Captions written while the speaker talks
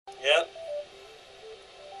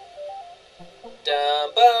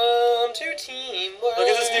Bum to teamwork. Look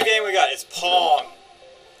at this new game we got. It's Pong.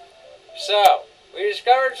 So, we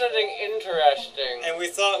discovered something interesting. And we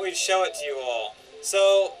thought we'd show it to you all.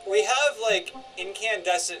 So, we have, like,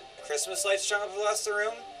 incandescent Christmas lights strung up across the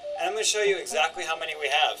room. And I'm going to show you exactly how many we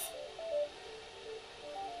have.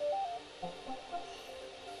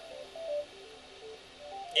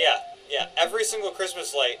 Yeah. Every single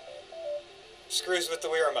Christmas light screws with the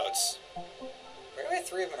Wii remotes. Where do I have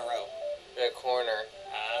 3 of them in a row? In a corner.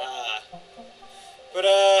 Ah. But,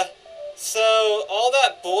 so all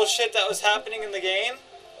that bullshit that was happening in the game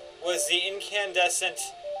was the incandescent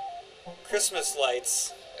Christmas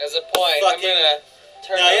lights. As a point, I'm gonna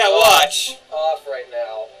turn watch. off right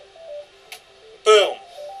now. Boom.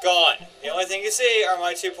 Gone. The only thing you see are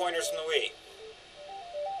my 2 pointers from the Wii.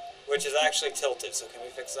 Which is actually tilted, so can we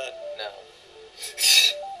fix that? No.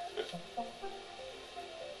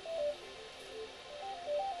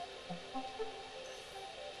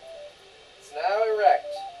 It's now erect.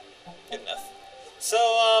 Good enough. So,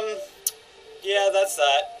 yeah, that's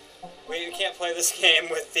that. We can't play this game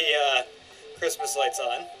with the, Christmas lights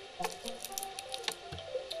on.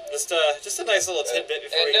 Just a nice little tidbit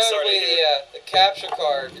before we get started here. And notably, the capture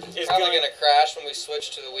card is probably going to crash when we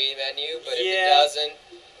switch to the Wii menu, but if it doesn't,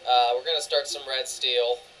 we're going to start some red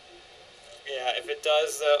steel. Yeah, if it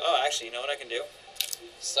does, though... Oh, actually, you know what I can do?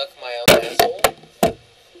 Suck my own asshole?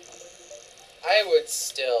 I would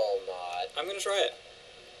still not. I'm going to try it.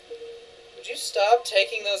 Would you stop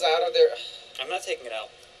taking those out of there? I'm not taking it out.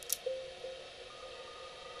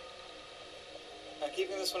 I'm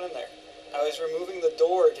keeping this one in there. I was removing the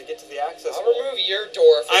door to get to the access hole. I'll remove your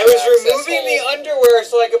door from I the was access removing hole. the underwear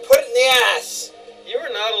so I could put it in the ass! You are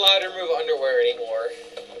not allowed to remove underwear anymore.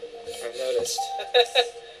 I've noticed.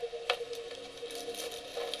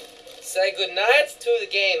 Say goodnight to the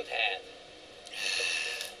gamepad.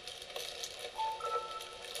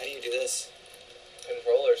 How do you do this?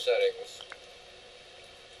 Controller settings.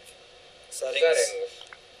 Settings.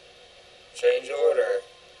 Change order.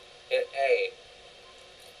 Hit A.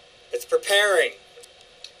 It's preparing.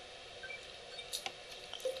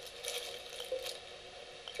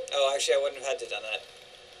 Oh, actually, I wouldn't have had to done that.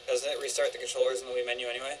 Doesn't it restart the controllers in the Wii menu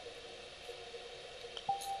anyway?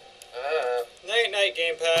 Night,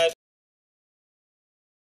 gamepad.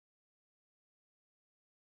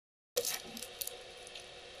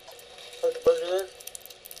 Burger.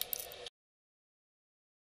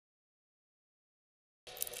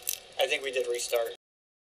 I think we did restart.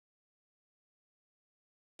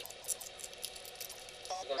 It's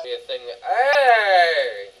gonna be a thing.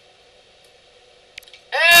 Hey!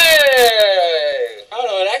 Hey! I don't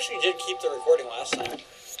know, it actually did keep the recording last time.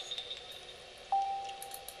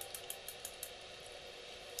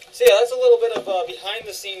 So yeah, that's a little bit of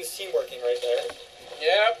behind-the-scenes teamworking right there.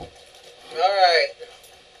 Yep. Alright.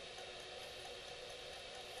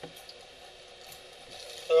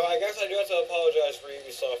 So I guess I do have to apologize for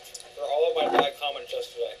Ubisoft for all of my bad comments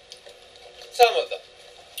yesterday. Some of them.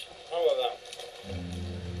 Some of them.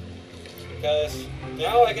 Because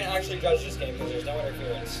now I can actually judge this game because there's no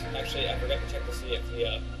interference. Actually, I forgot to check to see if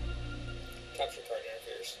the capture card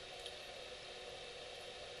interferes.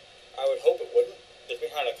 I would hope it wouldn't. It's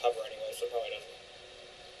behind a cover anyway, so it probably doesn't.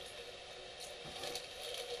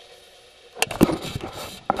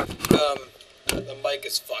 The mic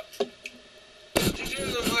is fucked. What did you do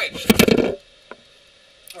to the mic?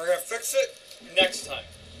 We're gonna fix it next time.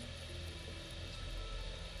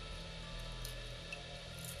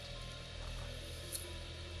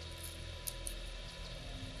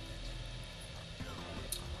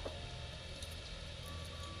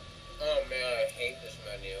 Oh man, I hate this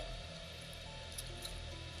menu.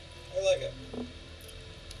 I like it.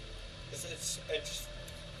 It's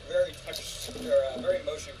very touch or very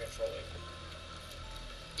motion controlling.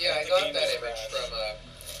 Yeah, I got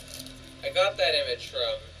that image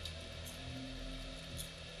from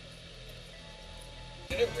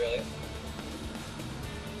Did it really?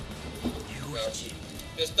 No.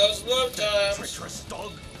 Just those love times. Treacherous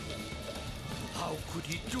dog! How could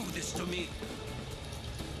he do this to me?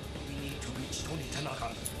 We need to reach Tony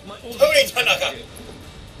Tanaka. My only Tony Tanaka!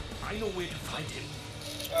 I know where to find him.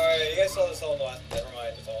 Alright, you guys saw this all in the last. Never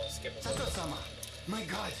mind, it's all skip it. Sato-sama! My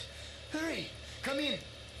god! Hurry! Come in!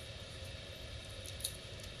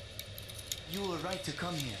 You were right to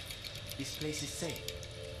come here. This place is safe.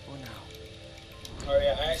 For now. Oh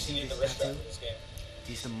yeah, I actually need the wristband for this game.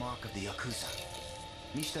 It is the mark of the Yakuza.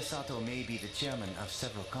 Mr. Sato may be the chairman of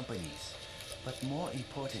several companies, but more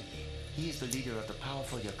importantly, he is the leader of the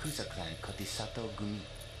powerful Yakuza clan called the Sato Gumi.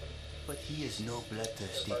 But he is no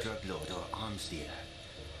bloodthirsty drug lord or arms dealer.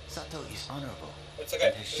 Sato is honorable. It's okay.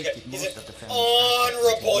 And has shifted He's most an of the family's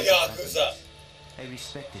honorable assets to Yakuza. I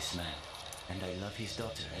respect this man, and I love his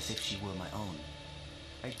daughter as if she were my own.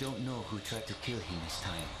 I don't know who tried to kill him this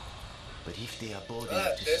time, but if they are bold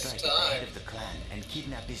enough to strike at the head of the clan and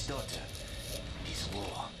kidnap his daughter, it is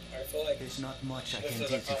war. I feel like There's not much I can do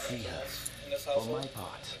to free her. For my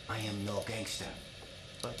part, I am no gangster,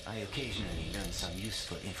 but I occasionally learn some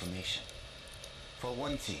useful information. For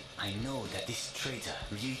one thing, I know that this traitor,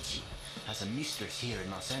 Ryuichi, has a mistress here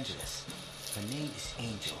in Los Angeles. Her name is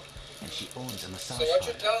Angel, and she owns a massage So what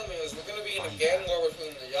you're parlor. telling me is we're going to be in a gang war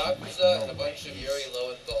between the Yakuza and a bunch of Yuri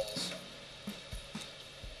Lowenthal's.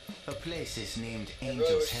 Her place is named I really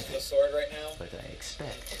Angel's wish Heaven, the sword right now. but I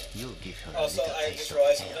expect you'll give her Also, a little I taste just of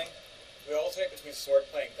realized hell. something. We alternate between sword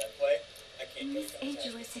play and gunplay. I can't get Miss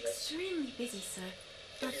Angel is extremely busy, sir.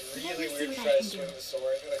 But It'd be let really me see weird to what try I to can do. swing the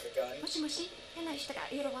sword like a gun. もしもし、変な人が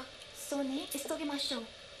いるわ。そうね、急ぎましょう。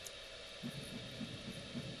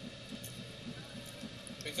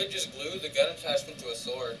We could just glue the gun attachment to a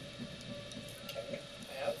sword. Can we?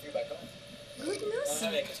 I have a few back home. Good news, I don't sir.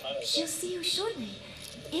 have any katanas. She'll see you shortly.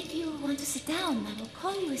 If you want to sit down, I will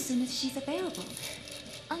call you as soon as she's available.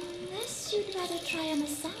 Unless you'd rather try a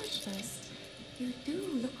massage first. You do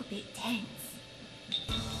look a bit tense.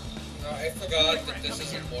 I forgot that this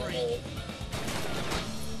isn't normal.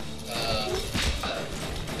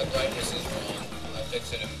 The brightness is wrong. I'll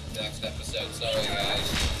fix it in the next episode. Sorry, guys.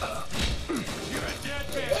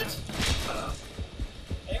 What?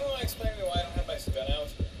 Anyone want to explain to me why I don't have my gun out?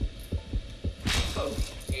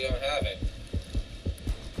 You don't have it.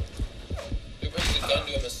 Who brings the gun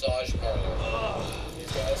to a massage parlor?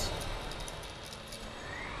 These guys.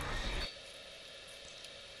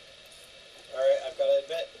 Alright, I've got to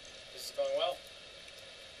admit, this is going well.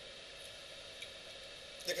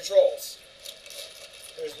 The controls.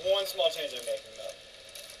 There's one small change I'm making though.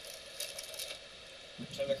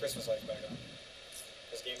 Turn the Christmas lights back on.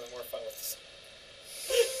 This game is more fun with this.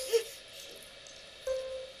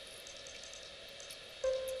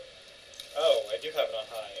 Oh, I do have it on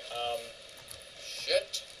high.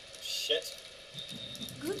 Shit. Shit.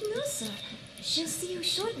 Good news, sir. She'll see you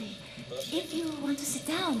shortly. If you want to sit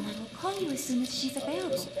down, I will call you as soon as she's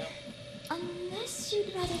available. Unless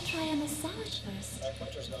you'd rather try a massage first. My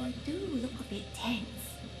pointer's You gone. do look a bit tense.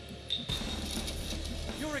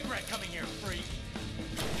 You'll regret coming here, freak.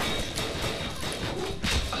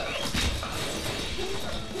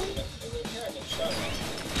 Here I can shot him.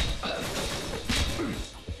 I'm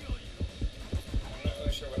not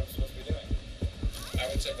really sure what I'm supposed to be doing. I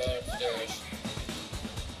would say go upstairs.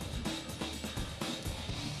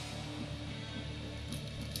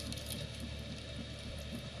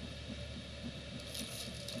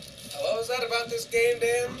 What was that about this game,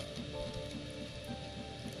 Dan?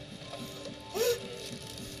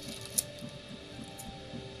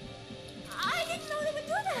 I didn't know they would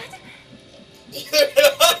do that. Neither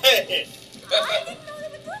did I! I didn't know they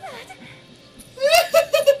would do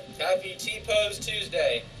that. Happy T-Pose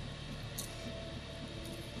Tuesday.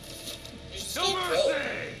 You should still kill him.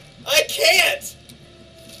 I can't!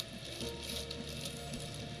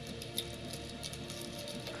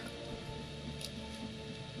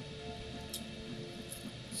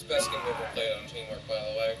 It's the best game we've ever played on Teamwork, by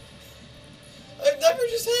the way. I've never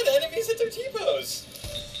just had enemies hit their T-pose.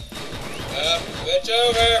 Switch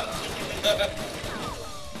over!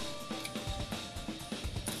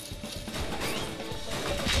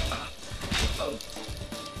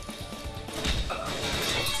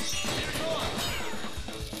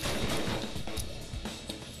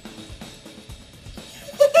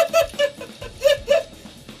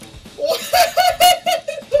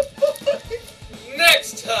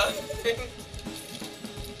 Next time!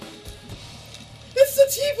 It's the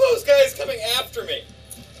T-pose guys coming after me.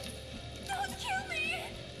 Don't kill me.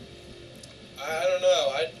 I don't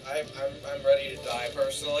know. I'm ready to die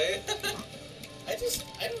personally.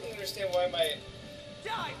 I don't understand why my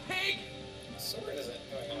Die, pig! sword isn't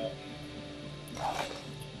going out.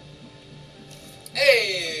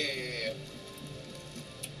 Hey!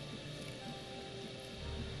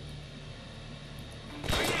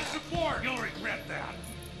 I need support! You'll regret that.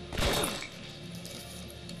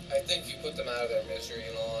 I think you put them out of their misery,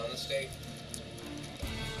 in all honesty.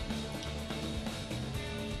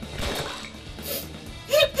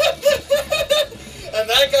 And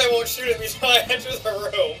that guy won't shoot at me until I enter the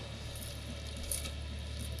room.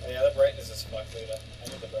 Oh yeah, the brightness is fucked, Lita. I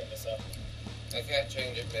need the brightness up. I can't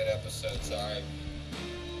change it mid-episode, sorry.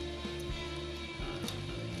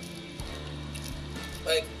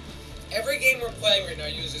 Like, every game we're playing right now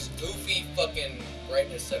uses goofy fucking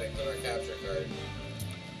brightness setting for their capture card.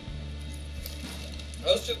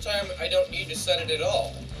 Most of the time, I don't need to set it at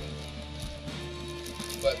all.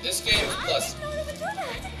 But this game is plus.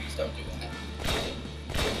 Just don't do that.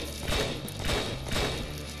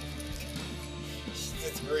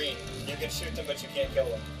 It's green. You can shoot them, but you can't kill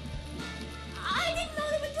them. I didn't know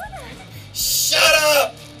they would do that. Shut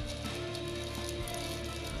up!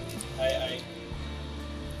 I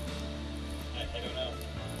don't know.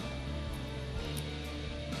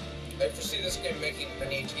 I foresee this game making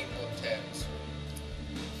many Team Book 10s.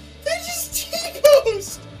 They just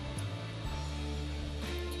T-posed!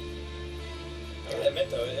 I gotta admit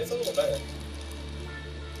though, it's a little better.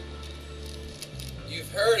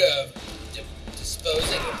 You've heard of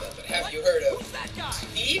disposing of them, but have you heard of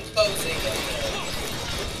T-posing of them?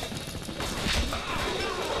 I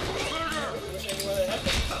wish I knew what that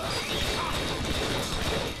happened.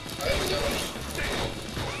 I'm doing it.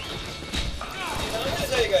 Now, I'm gonna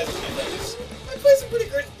tell you guys a few things. I played some pretty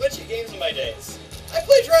glitchy games in my days. I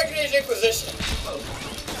played Dragon Age Inquisition.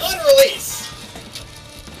 On release.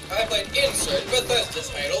 I played insert Bethesda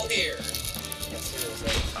title here.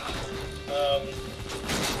 Seriously.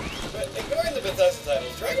 But ignoring the Bethesda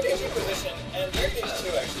titles, Dragon Age Inquisition and Dragon Age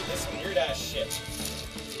 2 actually did some weird ass shit.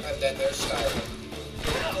 And then there's Skyrim.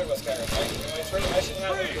 We're not talking about Skyrim, right? I should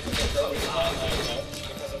have them because they're trophies on, I don't know,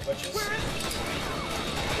 because of witches.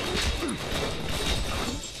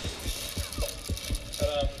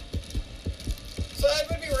 So I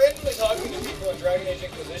would be randomly talking to people in Dragon Age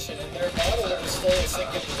Inquisition, and their model would just slowly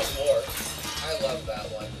sink into the floor. I love that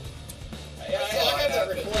one. Yeah, I have that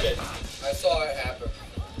recorded. I saw it happen.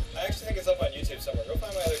 I actually think it's up on YouTube somewhere. Go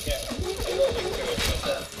find my other camera. Maybe I'll link to it.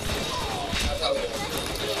 I thought it was.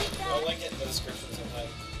 I'll link it in the description sometime.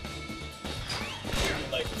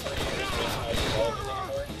 Like 30 years ago, I didn't know everything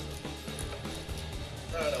anymore.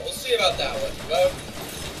 I don't know. We'll see about that one. But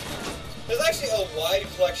There's actually a wide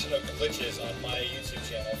collection of glitches on my YouTube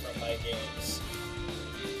channel from my games.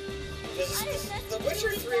 The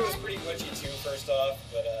Witcher 3 was pretty glitchy too, first off,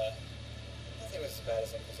 but nothing was as bad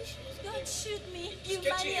as Inquisition was. Don't shoot me, you just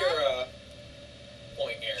get to maniac. your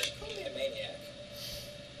point here. Call me a maniac.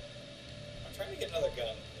 I'm trying to get another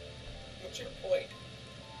gun. What's your point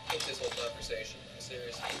with this whole conversation?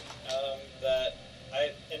 Seriously. That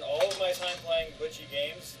in all of my time playing glitchy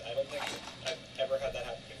games, I don't think I've ever had that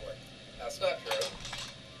happen before. That's not true.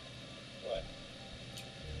 What?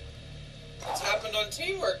 It's happened on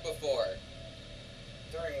Teamwork before.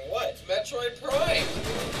 During what? Metroid Prime.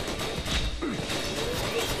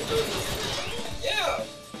 Yeah.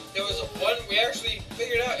 There was one, we actually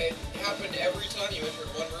figured out it happened every time you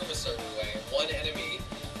entered one room a certain way. One enemy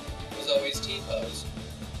was always T-posed.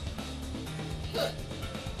 Huh.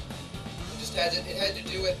 It had to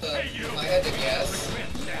do with the, I had to guess,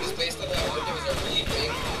 it was based on how it was a really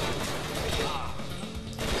big,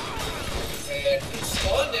 and it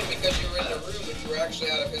spawned him because you were in the room, but you were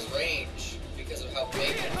actually out of his range because of how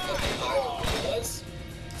big and fucking high the room was.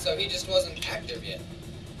 So he just wasn't active yet.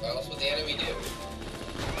 What else would the enemy do?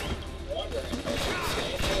 I'm wondering.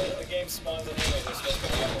 The game spawns an enemy that's supposed to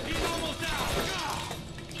happen.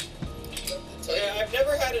 Yeah, I've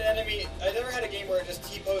never had an enemy. I've never had a game where it just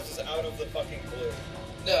T-poses out of the fucking blue.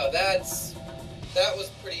 No, that was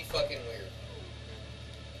pretty fucking weird.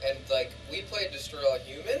 And like, we played Destroy All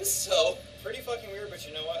Humans, so Pretty fucking weird, but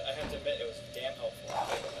you know what? I have to admit, it was damn helpful.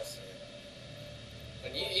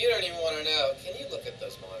 and you don't even want to know. Can you look at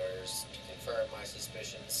those monitors to confirm my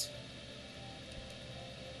suspicions?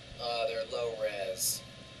 They're low res.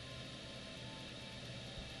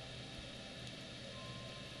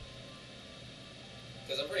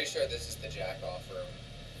 Because I'm pretty sure this is the jack-off room.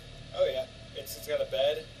 Oh yeah, it's got a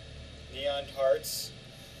bed, neon hearts.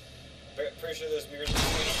 Pretty sure there's mirrors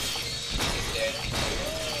between. Dead.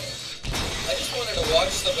 I just wanted to watch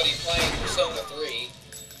somebody playing Persona 3.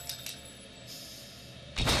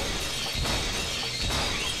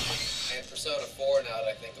 And Persona 4 now that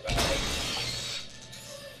I think about it.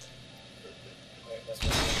 Wait, that's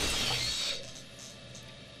what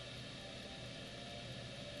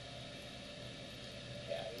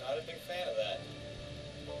not a big fan of that.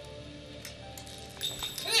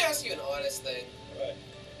 Can I ask you an honest thing? What?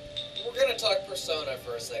 We're gonna talk Persona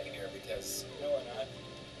for a second here because No, we're not.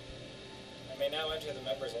 I may now enter the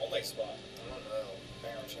members only spot. I don't know.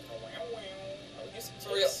 Are we using For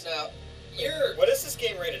real, tits? now you're. What is this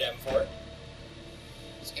game rated M for?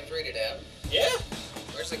 This game's rated M. Yeah.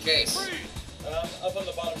 Where's the case? Up on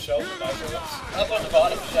the bottom shelf. In my shelves. Up on the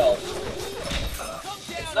bottom shelf.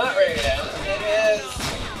 It's not rated M. It is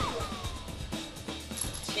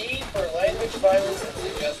T for language violence and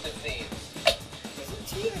suggestive themes. Is it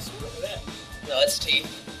T? I swear it was M. No, it's T.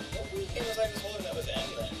 What weird game was I just holding that was M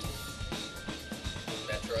then?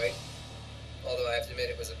 admit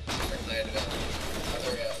it was a different night of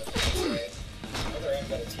other Other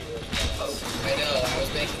got a T-Word. I know, I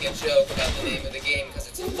was making a joke about the name of the game because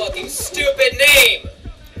it's a fucking stupid name!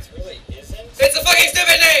 It really isn't? It's a fucking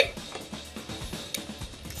stupid name!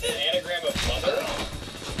 It's an anagram of mother?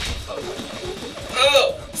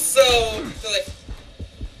 Oh, so like...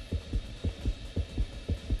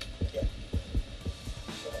 Yeah.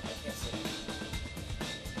 Hold on, I can't see.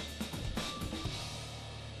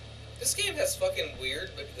 This game has fucking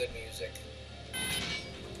weird but good music.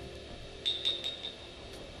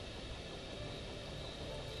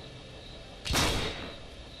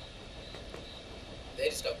 They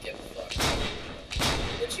just don't give a fuck.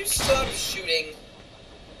 Would you stop shooting?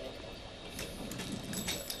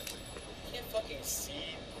 Can't fucking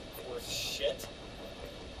see worth shit.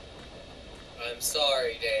 I'm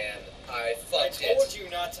sorry, Dan. I fucked I told it. you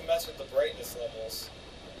not to mess with the brightness levels.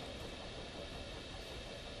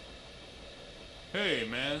 Hey,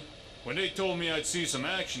 man. When they told me I'd see some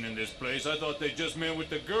action in this place, I thought they just meant with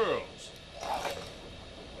the girls.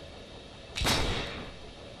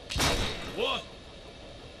 What?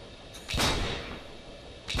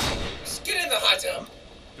 Just get in the hot tub.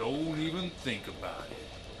 Don't even think about it.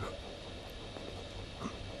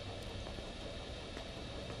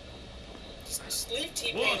 Just leave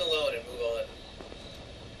T-Pain What? alone and move on.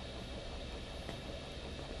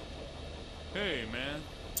 Hey, man.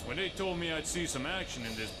 When they told me I'd see some action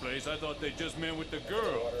in this place, I thought they just meant with the Water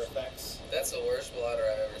girls. effects. That's the worst blotter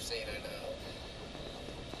I've ever seen, I know.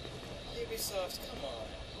 Ubisoft, come on.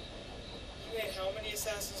 You made how many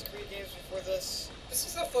Assassin's Creed games before this? This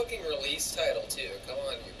is a fucking release title, too. Come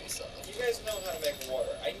on, Ubisoft. You guys know how to make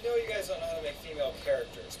water. I know you guys don't know how to make female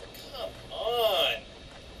characters, but come on!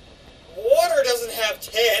 Water doesn't have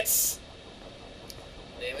tits!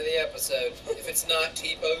 Name of the episode. If it's not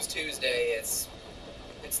T-Pose Tuesday, it's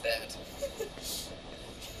that.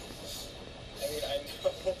 I mean, I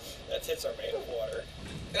know that tits are made of water.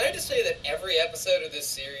 Can I just say that every episode of this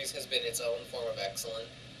series has been its own form of excellent?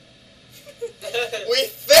 We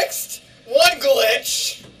fixed one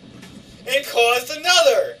glitch and caused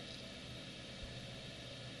another!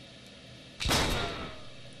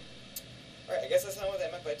 Alright, I guess that's not what they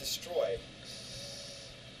meant by destroy.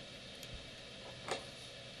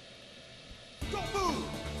 Don't move!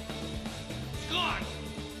 It's gone!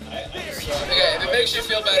 I'm just shocked. Okay, if it makes you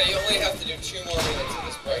feel better, you only have to do 2 more minutes of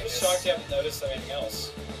this I'm brightness. just shocked you haven't noticed anything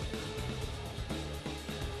else.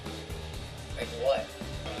 Like what?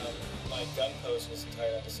 My gun post was the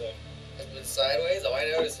entire episode. It's been sideways? Oh, I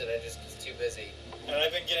noticed it. I just was too busy. And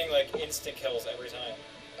I've been getting, like, instant kills every time.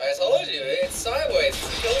 I told you, it's sideways. It's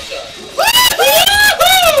a kill shot.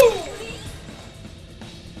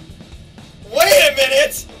 Wait a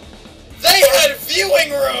minute! They had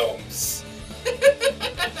viewing rooms!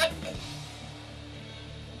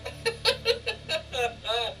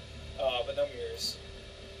 But no mirrors.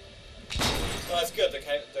 Well, that's good. The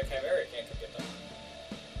Chimera can't come get them.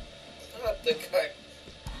 Not the guy.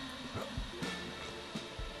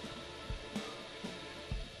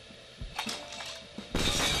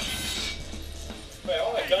 Wait, I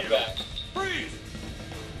want my gun back. Freeze!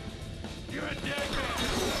 You're a dead man!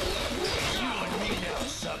 You and me now,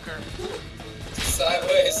 sucker!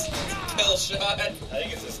 Sideways. Kill shot. I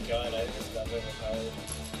think it's this gun. I think this gun's overpowered.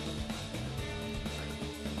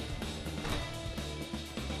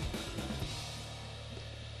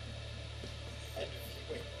 And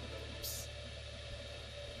viewing rooms.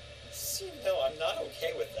 See, no, I'm not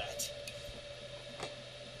okay with that.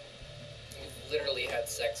 You literally had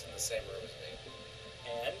sex in the same room as me.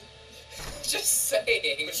 And? Just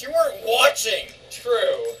saying. But you weren't watching!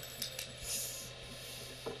 True.